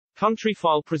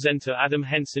Countryfile presenter Adam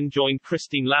Henson joined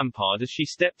Christine Lampard as she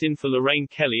stepped in for Lorraine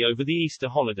Kelly over the Easter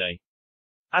holiday.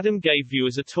 Adam gave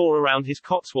viewers a tour around his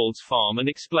Cotswolds farm and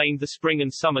explained the spring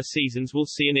and summer seasons will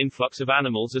see an influx of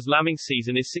animals as lambing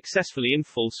season is successfully in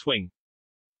full swing.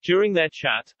 During their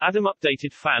chat, Adam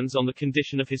updated fans on the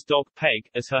condition of his dog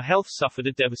Peg, as her health suffered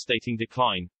a devastating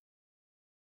decline.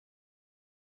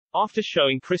 After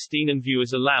showing Christine and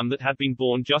viewers a lamb that had been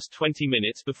born just 20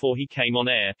 minutes before he came on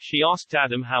air, she asked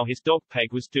Adam how his dog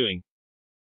Peg was doing.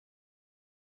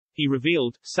 He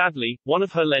revealed, sadly, one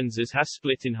of her lenses has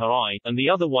split in her eye, and the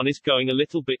other one is going a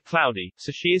little bit cloudy,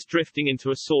 so she is drifting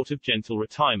into a sort of gentle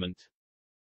retirement.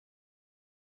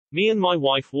 Me and my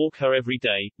wife walk her every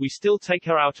day, we still take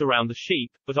her out around the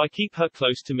sheep, but I keep her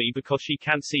close to me because she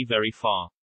can't see very far.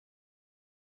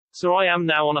 So I am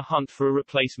now on a hunt for a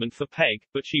replacement for Peg,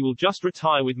 but she will just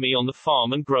retire with me on the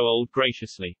farm and grow old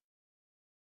graciously.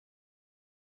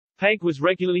 Peg was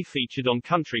regularly featured on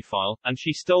Countryfile, and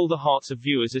she stole the hearts of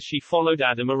viewers as she followed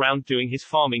Adam around doing his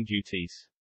farming duties.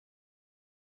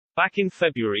 Back in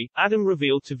February, Adam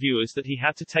revealed to viewers that he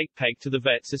had to take Peg to the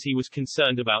vets as he was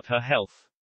concerned about her health.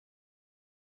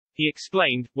 He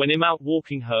explained, when I'm out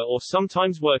walking her or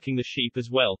sometimes working the sheep as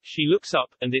well, she looks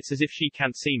up, and it's as if she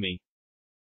can't see me.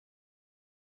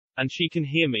 And she can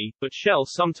hear me, but she'll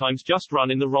sometimes just run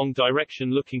in the wrong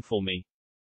direction looking for me.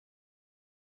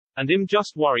 And I'm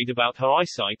just worried about her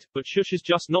eyesight, but shush is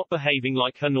just not behaving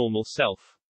like her normal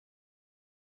self.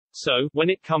 So, when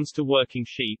it comes to working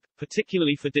sheep,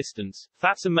 particularly for distance,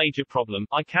 that's a major problem.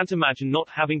 I can't imagine not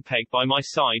having Peg by my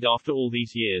side after all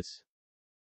these years.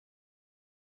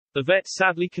 The vet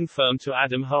sadly confirmed to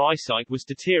Adam her eyesight was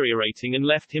deteriorating and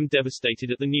left him devastated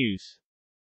at the news.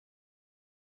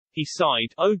 He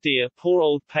sighed, "Oh dear, poor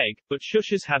old Peg, but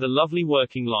Shush has had a lovely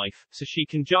working life, so she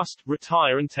can just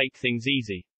retire and take things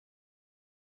easy."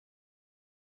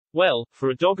 Well, for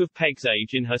a dog of Peg's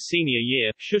age in her senior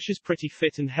year, Shush is pretty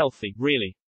fit and healthy,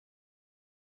 really.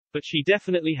 But she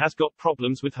definitely has got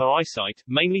problems with her eyesight,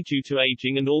 mainly due to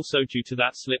aging and also due to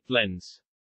that slipped lens.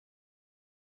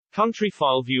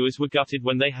 Countryfile viewers were gutted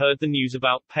when they heard the news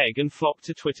about Peg and flocked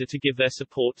to Twitter to give their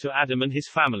support to Adam and his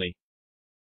family.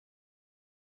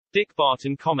 Dick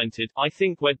Barton commented, "I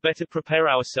think we'd better prepare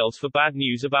ourselves for bad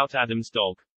news about Adam's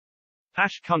dog.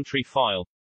 #Countryfile."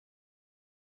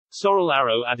 Sorrel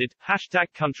Arrow added,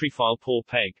 #Countryfile poor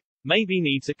Peg. Maybe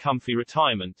needs a comfy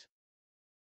retirement.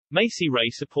 Macy Ray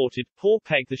supported, "Poor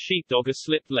Peg the sheepdog a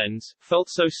slipped lens, felt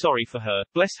so sorry for her,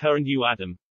 bless her and you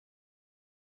Adam."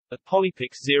 At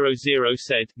Polypix00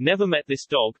 said, "Never met this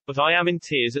dog, but I am in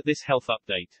tears at this health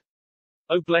update.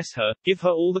 Oh bless her, give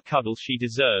her all the cuddles she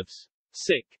deserves.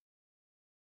 Sick.